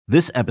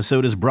This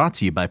episode is brought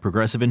to you by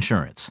Progressive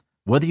Insurance.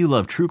 Whether you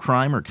love true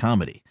crime or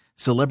comedy,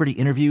 celebrity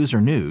interviews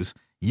or news,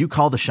 you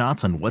call the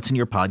shots on what's in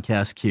your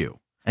podcast queue.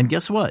 And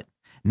guess what?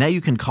 Now you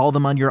can call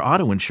them on your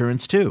auto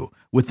insurance too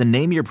with the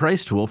Name Your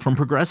Price tool from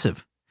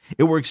Progressive.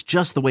 It works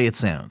just the way it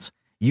sounds.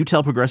 You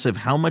tell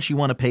Progressive how much you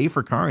want to pay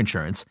for car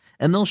insurance,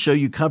 and they'll show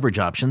you coverage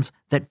options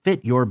that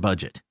fit your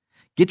budget.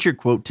 Get your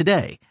quote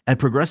today at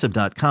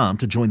Progressive.com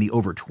to join the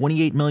over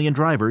 28 million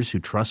drivers who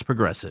trust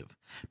Progressive.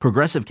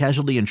 Progressive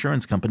Casualty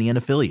Insurance Company and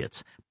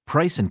Affiliates.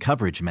 Price and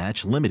coverage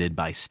match limited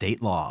by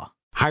state law.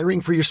 Hiring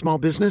for your small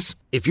business?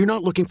 If you're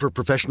not looking for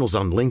professionals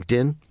on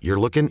LinkedIn, you're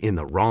looking in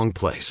the wrong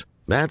place.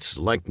 That's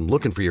like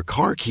looking for your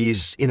car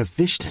keys in a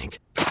fish tank.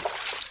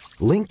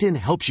 LinkedIn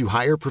helps you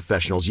hire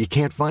professionals you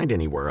can't find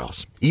anywhere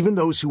else, even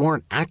those who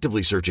aren't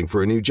actively searching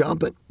for a new job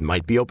but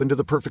might be open to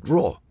the perfect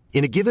role.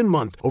 In a given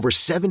month, over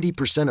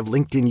 70% of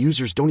LinkedIn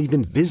users don't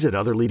even visit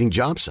other leading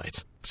job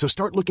sites. So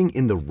start looking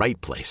in the right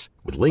place.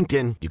 With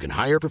LinkedIn, you can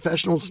hire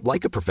professionals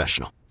like a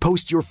professional.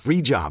 Post your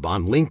free job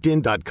on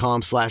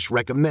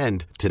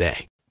linkedin.com/recommend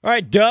today. All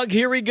right, Doug,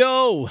 here we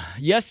go.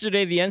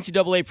 Yesterday, the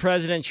NCAA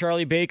president,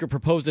 Charlie Baker,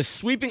 proposed a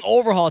sweeping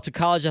overhaul to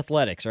college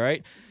athletics, all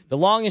right? The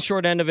long and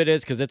short end of it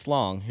is, because it's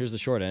long, here's the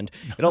short end.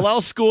 It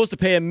allows schools to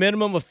pay a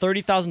minimum of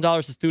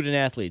 $30,000 to student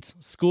athletes.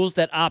 Schools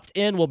that opt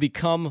in will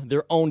become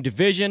their own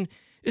division.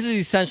 This is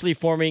essentially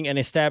forming and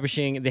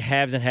establishing the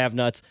haves and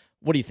have-nots.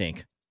 What do you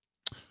think?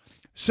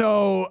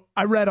 So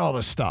I read all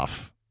this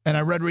stuff, and I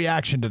read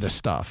reaction to this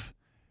stuff,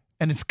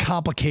 and it's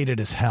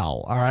complicated as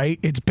hell, all right?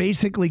 It's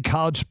basically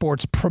college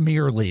sports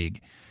Premier League.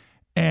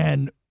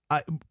 And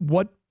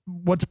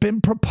what's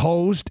been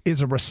proposed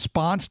is a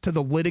response to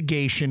the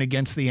litigation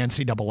against the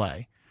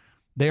NCAA.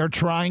 They are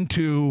trying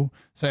to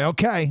say,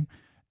 okay,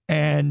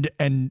 and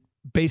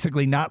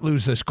basically not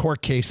lose this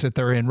court case that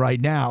they're in right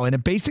now. And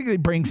it basically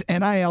brings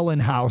NIL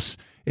in-house.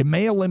 It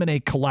may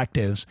eliminate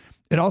collectives.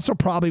 It also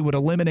probably would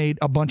eliminate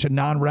a bunch of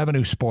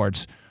non-revenue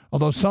sports,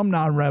 although some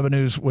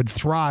non-revenues would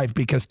thrive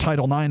because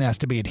Title IX has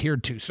to be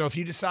adhered to. So if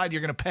you decide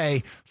you're going to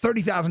pay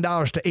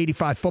 $30,000 to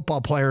 85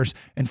 football players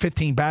and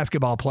 15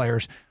 basketball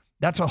players,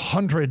 that's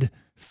 100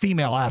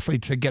 female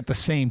athletes that get the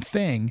same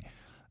thing.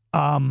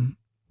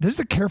 This is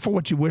a careful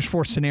what you wish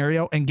for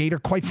scenario. And Gator,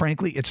 quite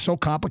frankly, it's so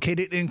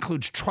complicated. It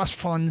includes trust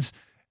funds,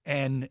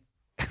 and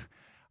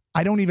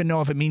I don't even know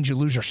if it means you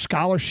lose your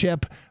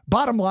scholarship.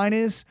 Bottom line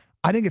is,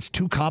 I think it's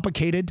too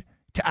complicated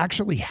to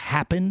actually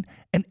happen,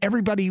 and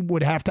everybody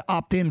would have to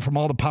opt in from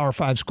all the Power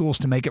 5 schools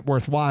to make it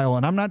worthwhile,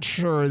 and I'm not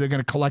sure they're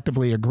going to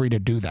collectively agree to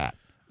do that.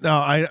 No,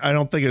 I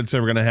don't think it's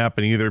ever going to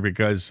happen either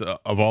because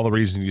of all the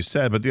reasons you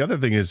said. But the other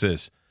thing is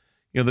this,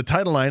 the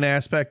Title IX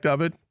aspect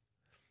of it,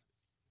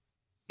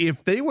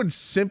 if they would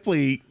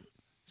simply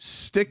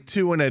stick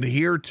to and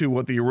adhere to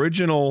what the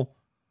original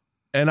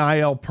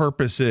NIL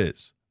purpose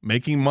is,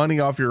 making money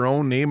off your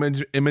own name,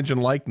 image,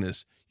 and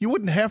likeness, you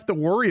wouldn't have to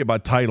worry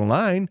about Title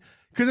IX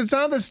because it's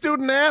on the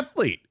student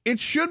athlete. It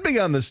should be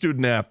on the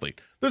student athlete.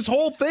 This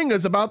whole thing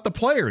is about the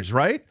players,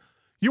 right?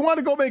 You want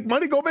to go make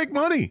money, go make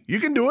money. You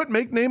can do it.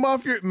 Make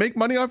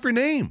money off your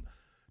name.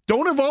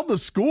 Don't involve the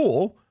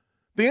school.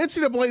 The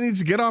NCAA needs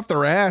to get off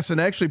their ass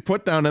and actually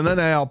put down an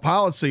NIL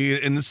policy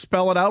and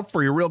spell it out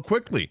for you real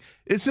quickly.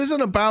 This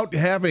isn't about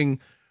having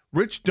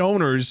rich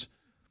donors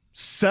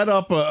set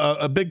up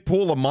a big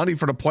pool of money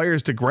for the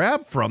players to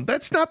grab from.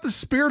 That's not the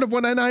spirit of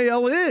what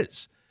NIL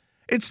is.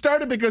 It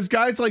started because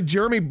guys like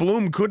Jeremy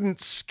Bloom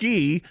couldn't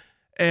ski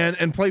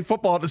and play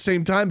football at the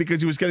same time because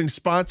he was getting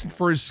sponsored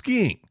for his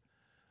skiing.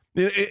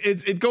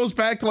 It goes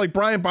back to like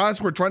Brian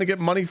Bosworth trying to get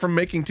money from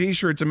making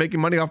T-shirts and making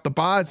money off the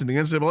pods, and the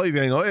NCAA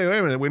saying, "Oh, hey, wait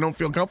a minute, we don't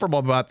feel comfortable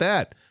about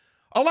that."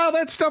 Allow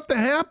that stuff to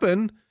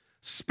happen.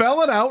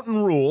 Spell it out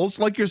in rules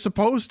like you're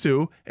supposed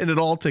to, and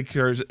it'll take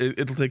care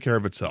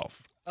of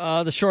itself.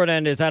 The short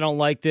end is I don't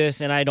like this,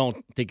 and I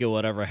don't think it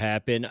will ever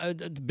happen.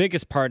 The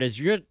biggest part is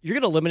you're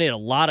going to eliminate a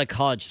lot of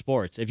college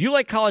sports. If you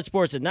like college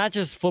sports and not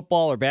just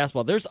football or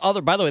basketball,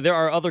 by the way, there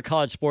are other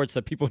college sports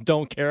that people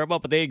don't care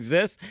about, but they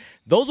exist.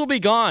 Those will be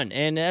gone,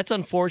 and that's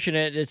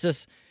unfortunate. It's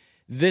just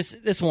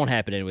this won't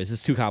happen anyways.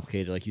 It's too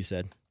complicated, like you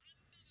said.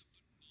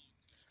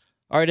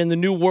 All right, in the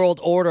new world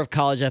order of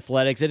college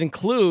athletics, it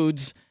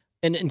includes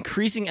an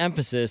increasing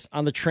emphasis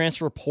on the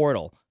transfer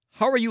portal.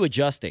 How are you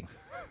adjusting?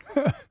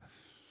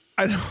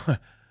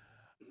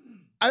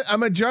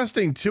 I'm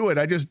adjusting to it.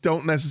 I just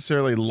don't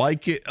necessarily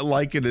like it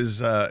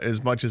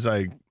as much as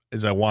I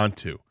want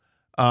to.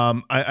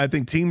 I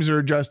think teams are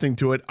adjusting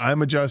to it.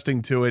 I'm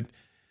adjusting to it.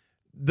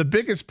 The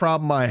biggest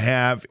problem I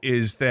have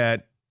is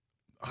that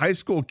high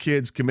school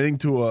kids committing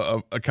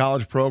to a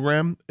college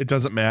program, it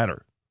doesn't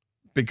matter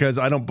because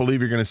I don't believe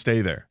you're going to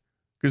stay there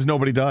because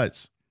nobody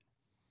does.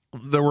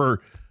 There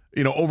were,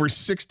 over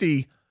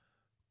 60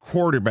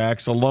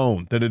 quarterbacks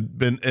alone that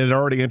had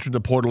already entered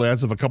the portal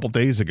as of a couple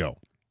days ago.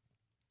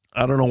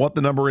 I don't know what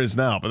the number is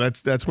now, but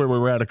that's where we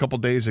were at a couple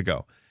days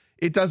ago.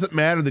 It doesn't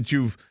matter that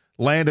you've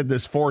landed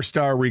this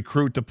 4-star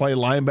recruit to play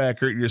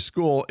linebacker at your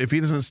school. If he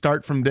doesn't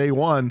start from day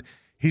one,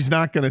 he's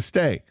not going to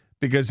stay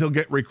because he'll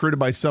get recruited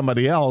by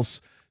somebody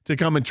else to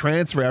come and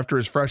transfer after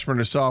his freshman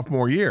or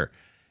sophomore year.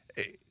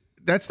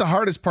 That's the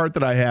hardest part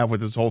that I have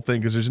with this whole thing,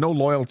 because there's no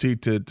loyalty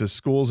to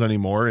schools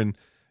anymore, and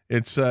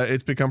it's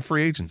become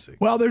free agency.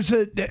 Well,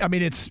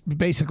 it's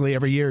basically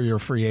every year you're a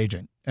free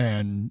agent,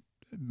 and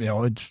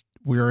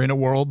we're in a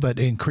world that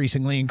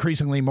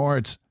increasingly more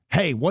it's,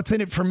 hey, what's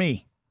in it for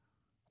me?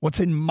 What's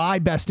in my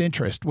best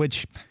interest?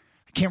 Which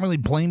I can't really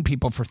blame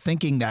people for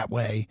thinking that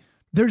way.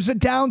 There's a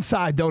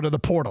downside, though, to the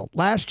portal.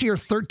 Last year,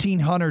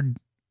 1,300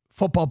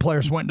 football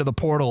players went into the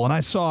portal, and I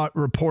saw it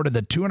reported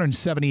that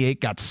 278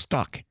 got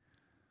stuck.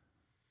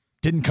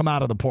 Didn't come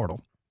out of the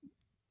portal.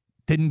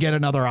 Didn't get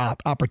another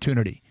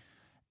opportunity.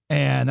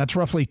 And that's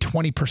roughly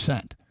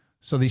 20%.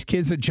 So these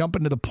kids that jump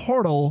into the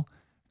portal,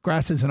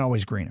 grass isn't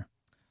always greener.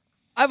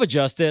 I've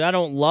adjusted. I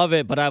don't love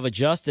it, but I've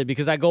adjusted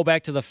because I go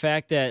back to the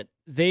fact that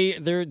they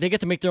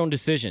get to make their own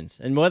decisions.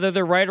 And whether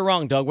they're right or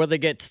wrong, Doug, whether they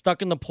get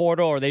stuck in the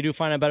portal or they do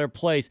find a better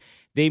place,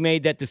 they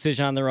made that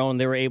decision on their own.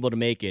 They were able to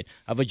make it.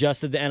 I've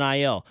adjusted the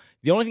NIL.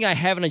 The only thing I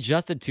haven't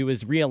adjusted to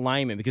is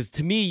realignment, because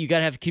to me, you got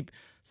to have to keep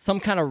some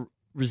kind of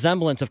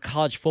resemblance of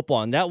college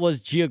football, and that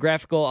was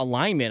geographical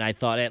alignment, I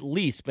thought, at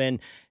least. And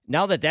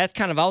now that that's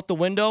kind of out the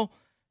window,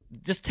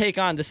 just take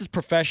on, this is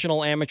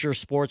professional amateur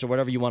sports or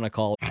whatever you want to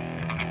call it.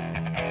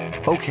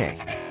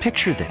 Okay,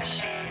 picture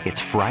this. It's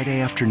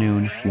Friday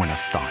afternoon when a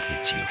thought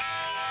hits you.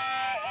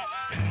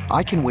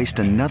 I can waste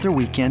another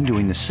weekend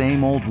doing the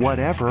same old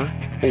whatever,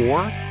 or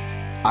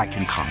I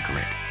can conquer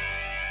it.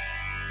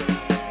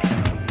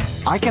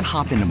 I can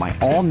hop into my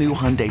all-new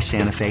Hyundai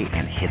Santa Fe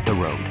and hit the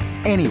road.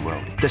 Any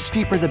road. The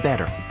steeper, the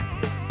better.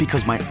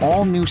 Because my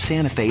all-new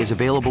Santa Fe is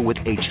available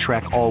with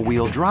H-Track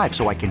all-wheel drive,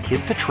 so I can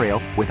hit the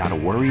trail without a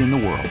worry in the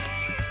world.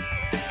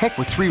 Heck,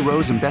 with 3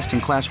 rows and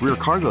best-in-class rear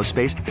cargo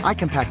space, I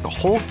can pack the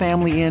whole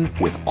family in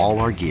with all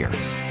our gear.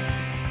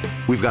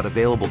 We've got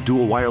available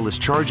dual wireless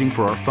charging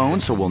for our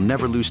phones, so we'll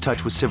never lose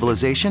touch with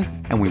civilization,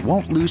 and we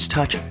won't lose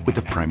touch with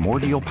the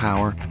primordial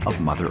power of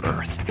Mother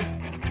Earth.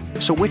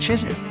 So which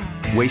is it?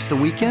 Waste the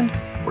weekend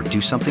or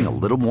do something a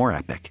little more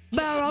epic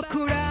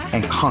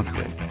and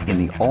conquer it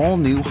in the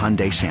all-new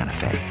Hyundai Santa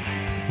Fe.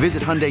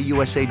 Visit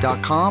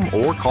HyundaiUSA.com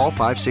or call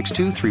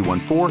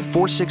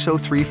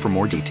 562-314-4603 for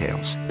more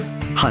details.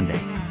 Hyundai,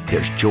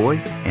 there's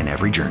joy in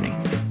every journey.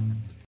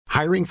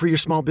 Hiring for your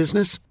small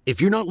business?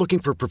 If you're not looking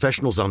for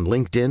professionals on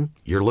LinkedIn,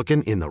 you're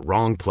looking in the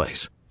wrong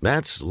place.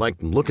 That's like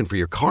looking for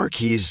your car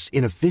keys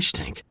in a fish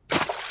tank.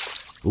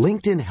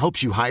 LinkedIn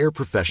helps you hire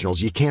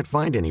professionals you can't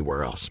find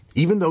anywhere else,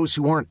 even those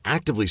who aren't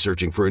actively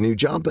searching for a new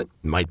job but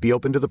might be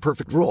open to the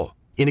perfect role.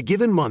 In a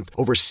given month,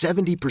 over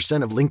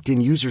 70% of LinkedIn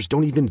users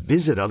don't even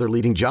visit other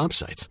leading job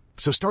sites.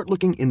 So start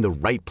looking in the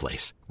right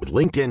place. With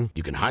LinkedIn,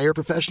 you can hire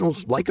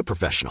professionals like a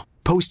professional.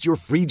 Post your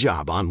free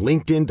job on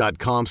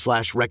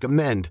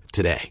linkedin.com/recommend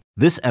today.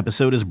 This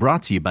episode is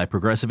brought to you by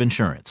Progressive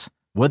Insurance.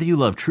 Whether you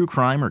love true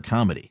crime or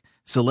comedy,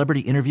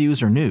 celebrity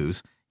interviews or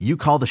news, you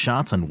call the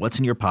shots on what's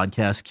in your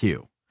podcast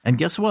queue. And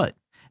guess what?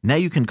 Now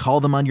you can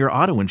call them on your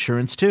auto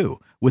insurance too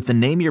with the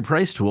Name Your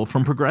Price tool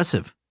from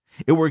Progressive.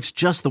 It works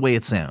just the way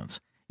it sounds.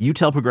 You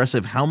tell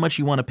Progressive how much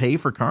you want to pay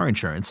for car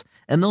insurance,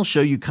 and they'll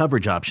show you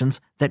coverage options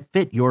that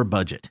fit your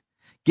budget.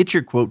 Get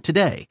your quote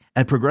today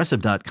at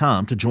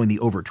Progressive.com to join the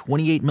over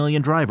 28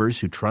 million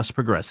drivers who trust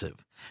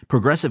Progressive.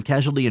 Progressive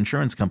Casualty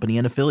Insurance Company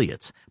and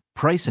Affiliates.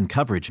 Price and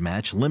coverage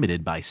match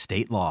limited by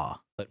state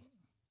law.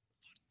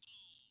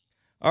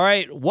 All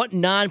right, what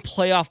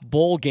non-playoff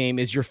bowl game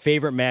is your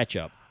favorite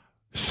matchup?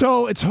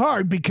 So it's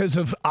hard because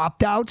of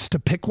opt-outs to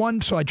pick one.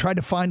 So I tried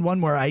to find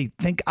one where I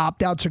think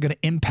opt-outs are going to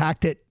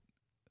impact it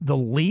the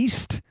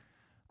least.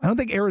 I don't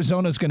think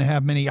Arizona's going to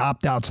have many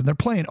opt-outs, and they're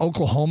playing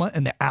Oklahoma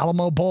in the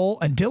Alamo Bowl.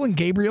 And Dylan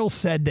Gabriel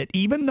said that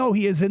even though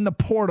he is in the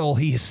portal,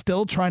 he's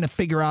still trying to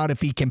figure out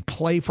if he can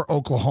play for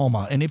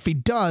Oklahoma. And if he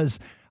does,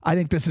 I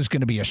think this is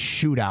going to be a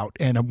shootout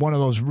and one of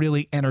those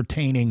really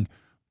entertaining,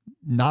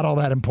 not all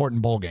that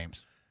important bowl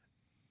games.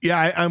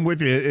 Yeah, I'm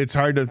with you. It's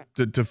hard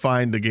to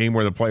find a game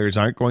where the players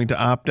aren't going to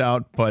opt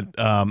out, but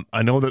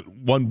I know that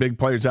one big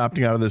player is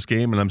opting out of this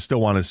game, and I still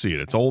want to see it.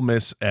 It's Ole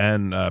Miss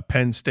and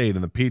Penn State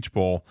in the Peach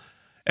Bowl.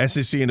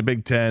 SEC in the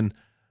Big Ten,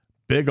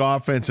 big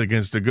offense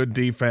against a good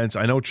defense.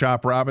 I know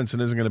Chop Robinson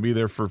isn't going to be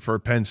there for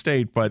Penn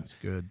State, but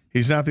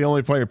he's not the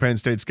only player Penn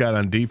State's got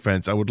on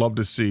defense. I would love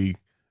to see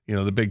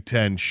the Big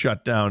Ten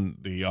shut down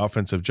the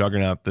offensive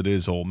juggernaut that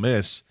is Ole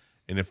Miss,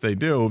 and if they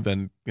do,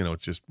 then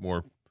it's just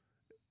more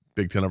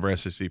Big Ten over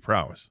SEC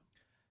prowess.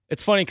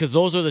 It's funny because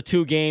those are the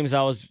two games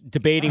I was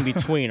debating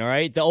between, all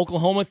right? The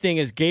Oklahoma thing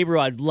is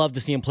Gabriel, I'd love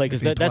to see him play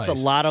because that's a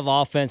lot of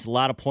offense, a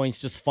lot of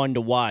points, just fun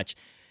to watch.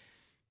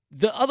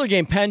 The other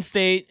game, Penn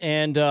State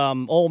and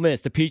Ole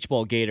Miss, the Peach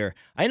Bowl Gator,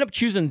 I end up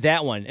choosing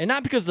that one. And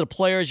not because of the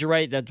players, you're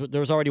right, that there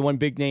was already one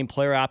big-name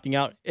player opting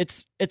out.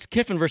 It's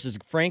Kiffin versus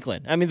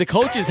Franklin. I mean, the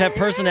coaches have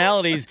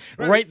personalities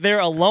right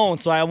there alone,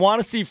 so I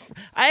want to see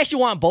 – I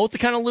actually want both to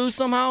kind of lose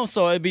somehow,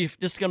 so it'd be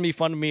just going to be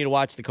fun to me to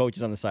watch the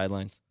coaches on the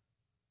sidelines.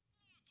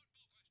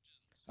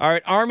 All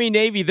right,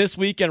 Army-Navy this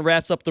weekend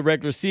wraps up the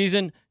regular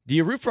season. Do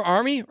you root for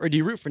Army or do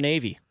you root for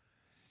Navy?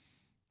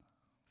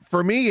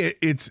 For me,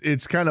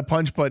 it's kind of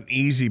punch button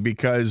easy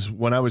because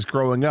when I was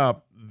growing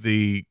up,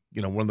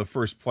 one of the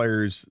first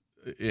players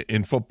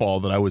in football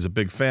that I was a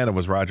big fan of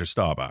was Roger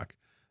Staubach,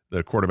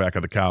 the quarterback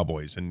of the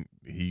Cowboys, and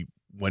he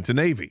went to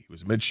Navy. He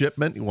was a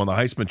midshipman. He won the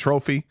Heisman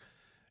Trophy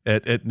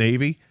at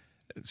Navy.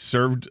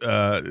 Served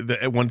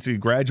once he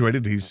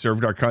graduated, he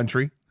served our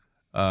country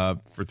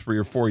for 3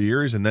 or 4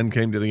 years, and then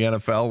came to the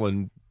NFL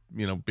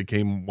and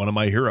became one of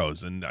my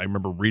heroes. And I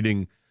remember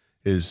reading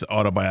his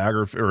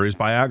autobiography or his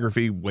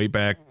biography way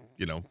back.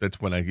 That's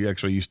when I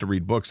actually used to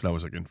read books, and I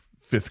was like in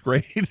 5th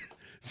grade.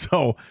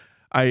 So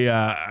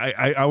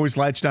I always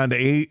latched on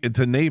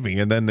to Navy,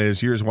 and then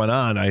as years went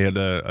on, I had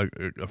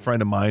a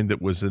friend of mine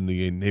that was in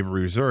the Navy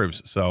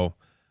Reserves. So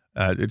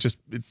it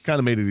kind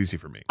of made it easy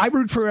for me. I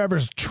root for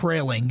whoever's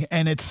trailing,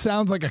 and it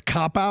sounds like a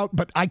cop-out,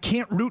 but I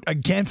can't root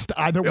against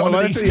either one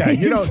of these teams.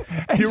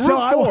 Yeah, you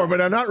root for,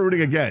 but I'm not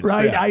rooting against.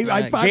 Right. Yeah.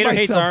 I find Gator myself,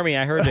 hates Army.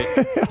 I heard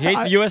it. He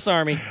hates the U.S.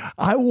 Army.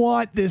 I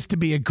want this to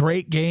be a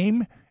great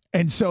game,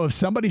 and so if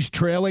somebody's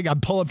trailing,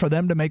 I'm pulling for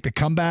them to make the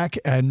comeback,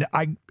 and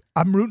I'm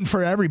rooting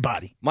for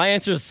everybody. My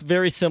answer is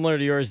very similar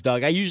to yours,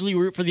 Doug. I usually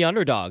root for the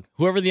underdog,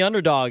 whoever the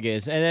underdog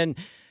is. And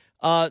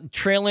then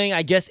trailing,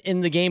 I guess, in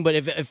the game. But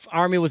if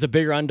Army was a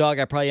bigger underdog,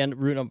 I'd probably end up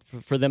rooting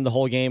for them the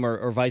whole game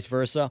or vice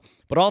versa.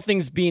 But all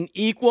things being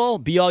equal,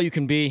 be all you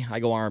can be, I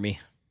go Army.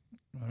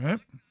 All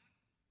right.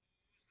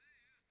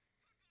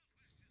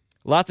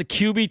 Lots of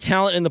QB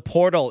talent in the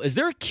portal. Is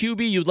there a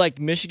QB you'd like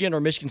Michigan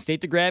or Michigan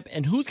State to grab?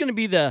 And who's going to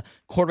be the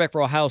quarterback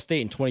for Ohio State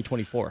in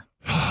 2024?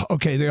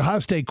 Okay, the Ohio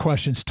State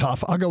question's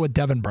tough. I'll go with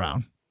Devin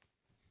Brown,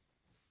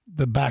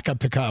 the backup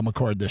to Kyle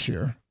McCord this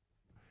year.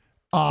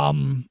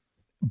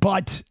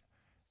 But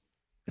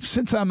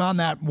since I'm on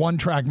that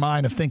one-track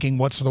mind of thinking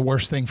what's the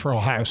worst thing for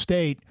Ohio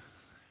State,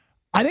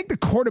 I think the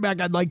quarterback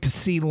I'd like to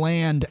see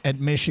land at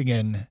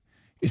Michigan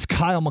is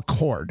Kyle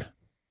McCord.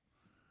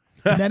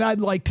 And then I'd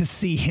like to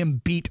see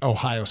him beat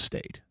Ohio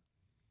State.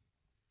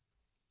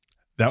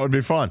 That would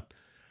be fun.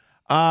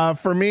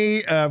 For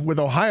me, with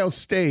Ohio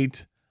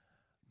State,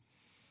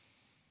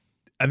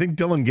 I think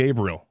Dylan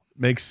Gabriel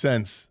makes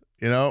sense.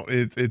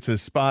 It's a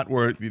spot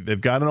where they've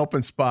got an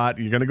open spot.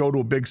 You're going to go to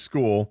a big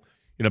school.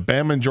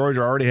 Bama and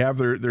Georgia already have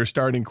their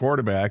starting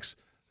quarterbacks.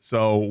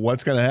 So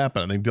what's going to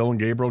happen? I think Dylan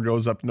Gabriel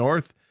goes up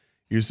north,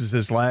 uses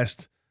his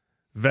last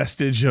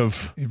vestige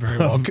of He very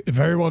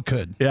well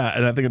could. Yeah,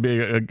 and I think it'd be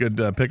a good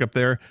pickup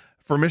there.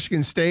 For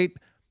Michigan State,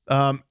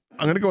 I'm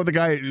going to go with the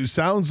guy who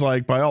sounds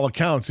like, by all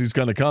accounts, he's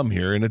going to come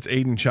here, and it's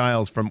Aiden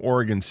Childs from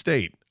Oregon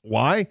State.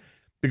 Why?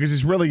 Because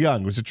he's really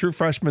young. He was a true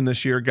freshman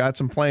this year, got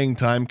some playing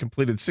time,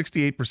 completed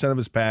 68% of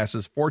his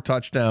passes, 4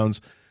 touchdowns,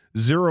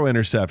 0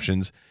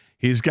 interceptions.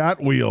 He's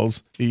got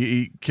wheels.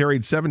 He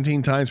carried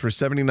 17 times for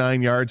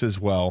 79 yards as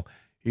well.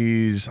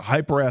 He's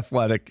hyper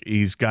athletic.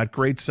 He's got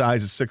great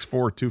size at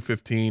 6'4",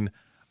 215.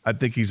 I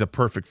think he's a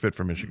perfect fit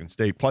for Michigan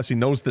State. Plus, he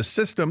knows the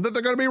system that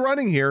they're going to be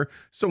running here,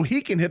 so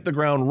he can hit the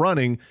ground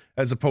running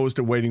as opposed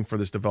to waiting for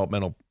this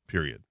developmental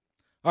period.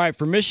 All right,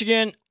 for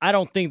Michigan, I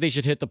don't think they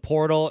should hit the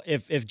portal.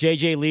 If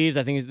JJ leaves,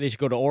 I think they should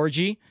go to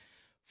Orgy.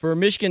 For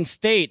Michigan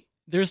State,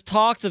 there's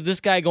talks of this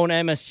guy going to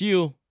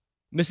MSU,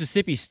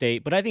 Mississippi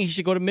State, but I think he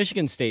should go to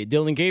Michigan State,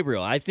 Dylan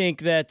Gabriel. I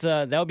think that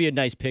that would be a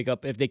nice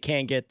pickup if they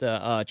can't get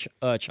the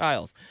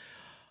Childs.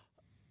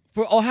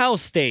 For Ohio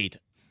State,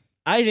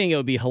 I think it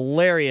would be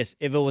hilarious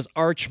if it was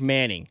Arch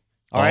Manning.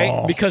 All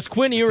right, because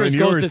Quinn Ewers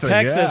goes to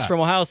Texas from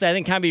Ohio State. I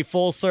think kind of be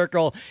full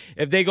circle.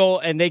 If they go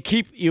and they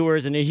keep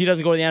Ewers and he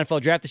doesn't go to the NFL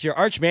draft this year,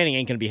 Arch Manning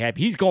ain't going to be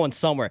happy. He's going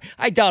somewhere.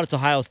 I doubt it's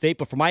Ohio State,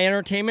 but for my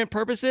entertainment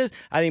purposes,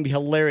 I think it'd be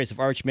hilarious if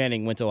Arch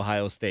Manning went to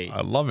Ohio State.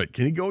 I love it.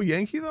 Can he go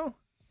Yankee, though?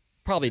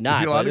 Probably not. Is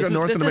he allowed to go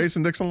north of the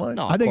Mason-Dixon line?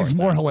 No, I think it's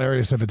more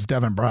hilarious if it's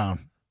Devin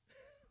Brown.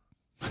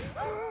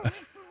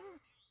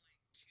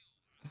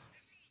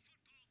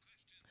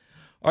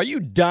 Are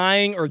you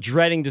dying or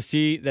dreading to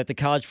see that the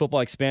college football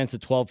expands to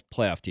 12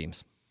 playoff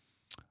teams?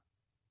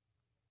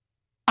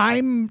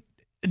 I'm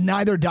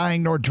neither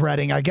dying nor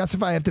dreading. I guess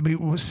if I have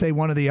to say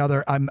one or the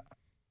other,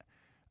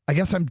 I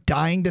guess I'm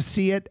dying to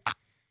see it.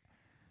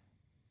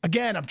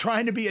 Again, I'm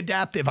trying to be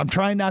adaptive. I'm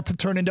trying not to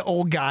turn into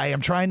old guy.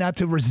 I'm trying not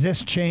to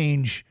resist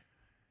change.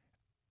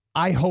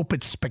 I hope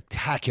it's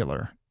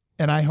spectacular.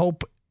 And I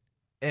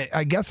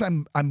guess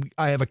I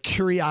have a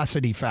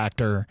curiosity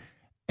factor,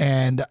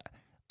 and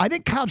I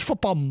think college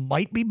football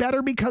might be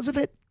better because of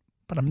it,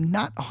 but I'm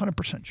not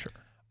 100% sure.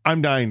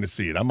 I'm dying to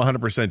see it. I'm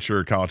 100%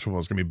 sure college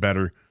football is going to be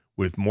better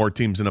with more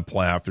teams in a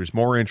playoff. There's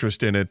more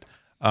interest in it.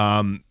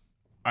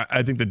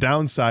 I think the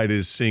downside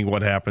is seeing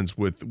what happens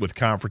with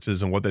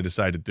conferences and what they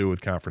decide to do with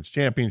conference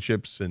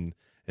championships and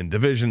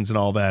divisions and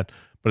all that.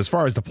 But as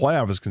far as the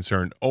playoff is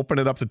concerned, open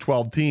it up to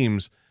 12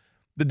 teams.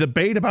 The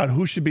debate about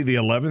who should be the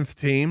 11th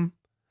team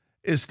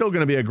is still going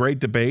to be a great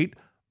debate,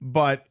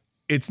 but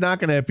it's not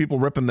going to have people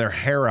ripping their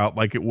hair out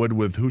like it would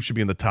with who should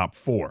be in the top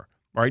 4,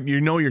 right?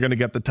 You're going to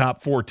get the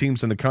top 4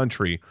 teams in the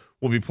country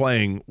will be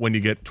playing when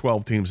you get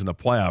 12 teams in the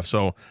playoff.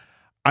 So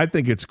I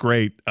think it's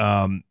great.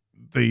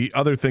 The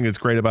other thing that's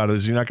great about it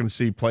is you're not going to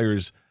see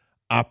players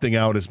opting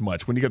out as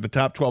much. When you get the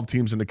top 12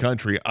 teams in the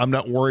country, I'm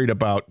not worried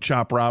about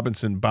Chop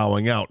Robinson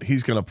bowing out.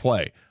 He's going to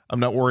play. I'm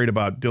not worried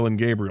about Dylan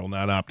Gabriel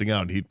not opting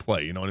out. He'd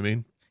play. You know what I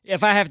mean?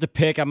 If I have to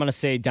pick, I'm going to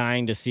say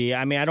dying to see.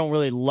 I mean, I don't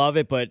really love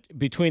it, but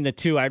between the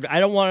two, I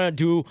don't want to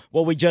do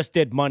what we just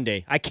did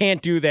Monday. I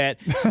can't do that.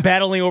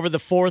 Battling over the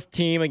fourth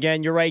team.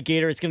 Again, you're right,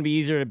 Gator. It's going to be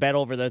easier to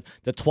battle over the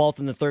 12th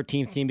and the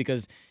 13th team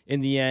because in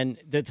the end,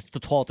 it's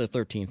the 12th or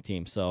 13th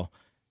team. So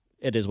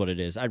it is what it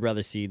is. I'd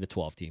rather see the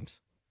 12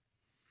 teams.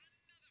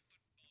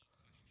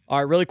 All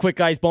right, really quick,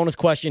 guys. Bonus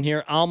question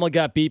here. Alma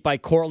got beat by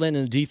Cortland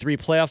in the D3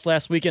 playoffs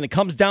last weekend. It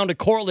comes down to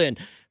Cortland,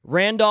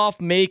 Randolph,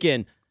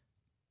 Macon,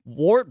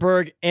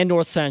 Wartburg, and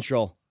North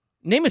Central.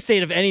 Name a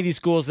state of any of these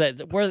schools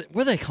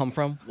where they come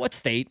from. What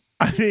state?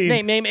 I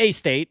mean, name a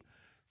state.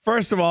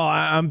 First of all,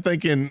 I'm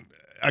thinking,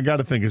 I got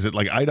to think, is it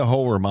like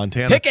Idaho or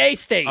Montana? Pick a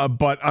state.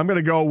 But I'm going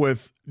to go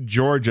with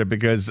Georgia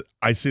because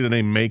I see the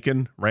name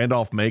Macon,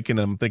 Randolph Macon,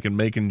 and I'm thinking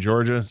Macon,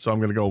 Georgia, so I'm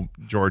going to go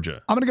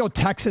Georgia. I'm going to go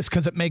Texas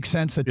because it makes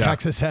sense that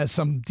Texas has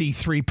some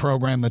D3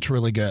 program that's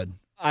really good.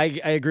 I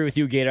agree with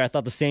you, Gator. I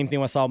thought the same thing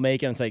when I saw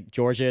Macon. It's like,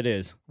 Georgia it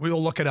is. We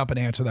will look it up and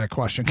answer that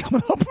question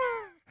coming up.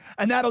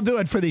 And that'll do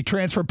it for the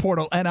Transfer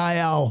Portal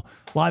NIL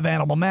live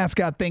animal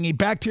mascot thingy.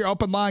 Back to your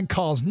open line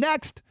calls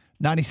next.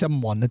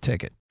 97.1 The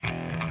Ticket.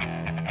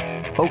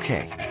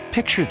 Okay,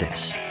 picture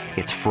this.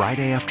 It's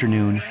Friday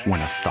afternoon when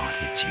a thought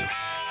hits you.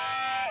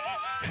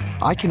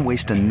 I can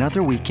waste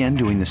another weekend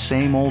doing the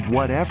same old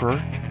whatever,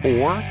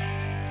 or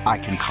I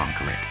can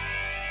conquer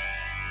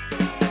it.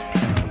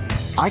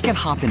 I can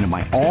hop into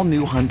my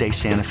all-new Hyundai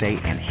Santa Fe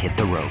and hit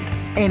the road.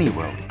 Any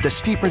road. The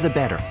steeper, the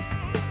better.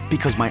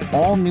 Because my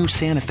all-new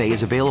Santa Fe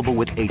is available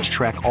with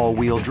H-Track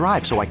all-wheel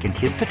drive, so I can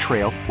hit the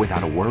trail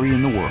without a worry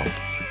in the world.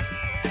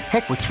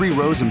 Heck, with 3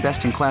 rows and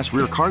best-in-class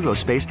rear cargo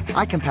space,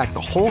 I can pack the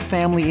whole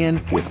family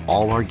in with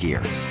all our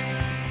gear.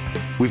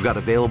 We've got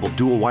available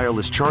dual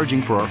wireless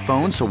charging for our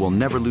phones, so we'll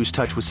never lose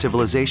touch with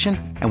civilization,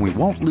 and we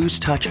won't lose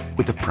touch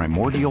with the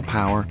primordial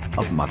power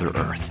of Mother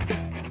Earth.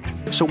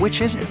 So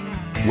which is it?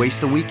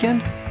 Waste the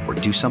weekend or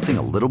do something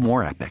a little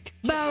more epic?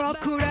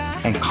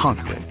 And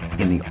conquer it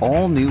in the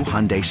all-new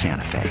Hyundai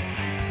Santa Fe.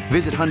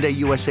 Visit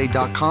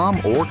HyundaiUSA.com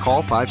or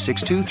call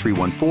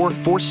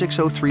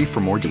 562-314-4603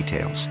 for more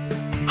details.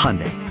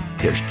 Hyundai,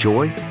 there's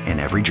joy in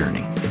every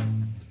journey.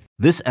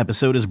 This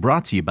episode is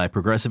brought to you by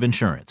Progressive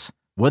Insurance.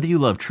 Whether you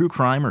love true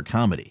crime or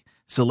comedy,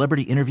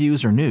 celebrity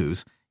interviews or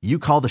news, you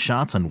call the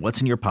shots on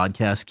what's in your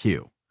podcast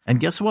queue. And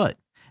guess what?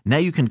 Now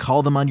you can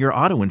call them on your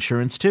auto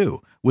insurance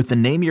too with the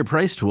Name Your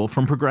Price tool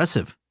from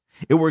Progressive.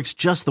 It works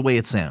just the way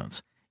it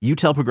sounds. You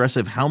tell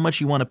Progressive how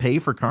much you want to pay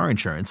for car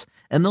insurance,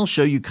 and they'll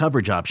show you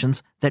coverage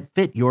options that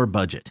fit your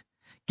budget.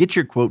 Get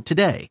your quote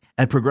today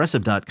at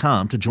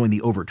Progressive.com to join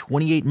the over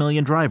 28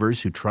 million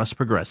drivers who trust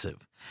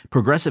Progressive.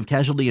 Progressive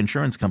Casualty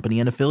Insurance Company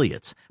and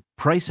Affiliates.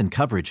 Price and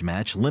coverage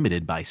match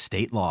limited by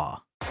state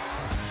law.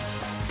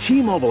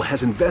 T-Mobile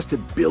has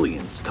invested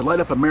billions to light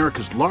up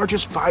America's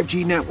largest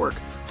 5G network,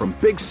 from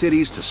big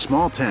cities to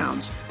small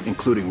towns,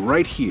 including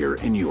right here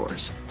in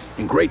yours.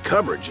 And great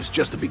coverage is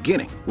just the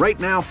beginning. Right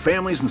now,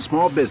 families and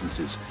small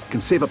businesses can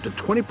save up to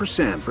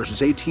 20%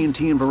 versus AT&T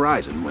and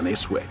Verizon when they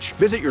switch.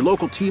 Visit your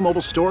local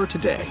T-Mobile store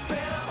today.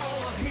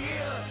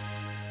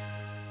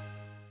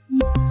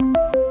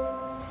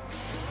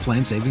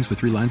 Plan savings with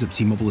 3 lines of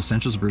T-Mobile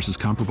Essentials versus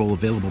comparable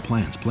available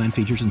plans. Plan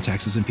features and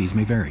taxes and fees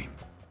may vary.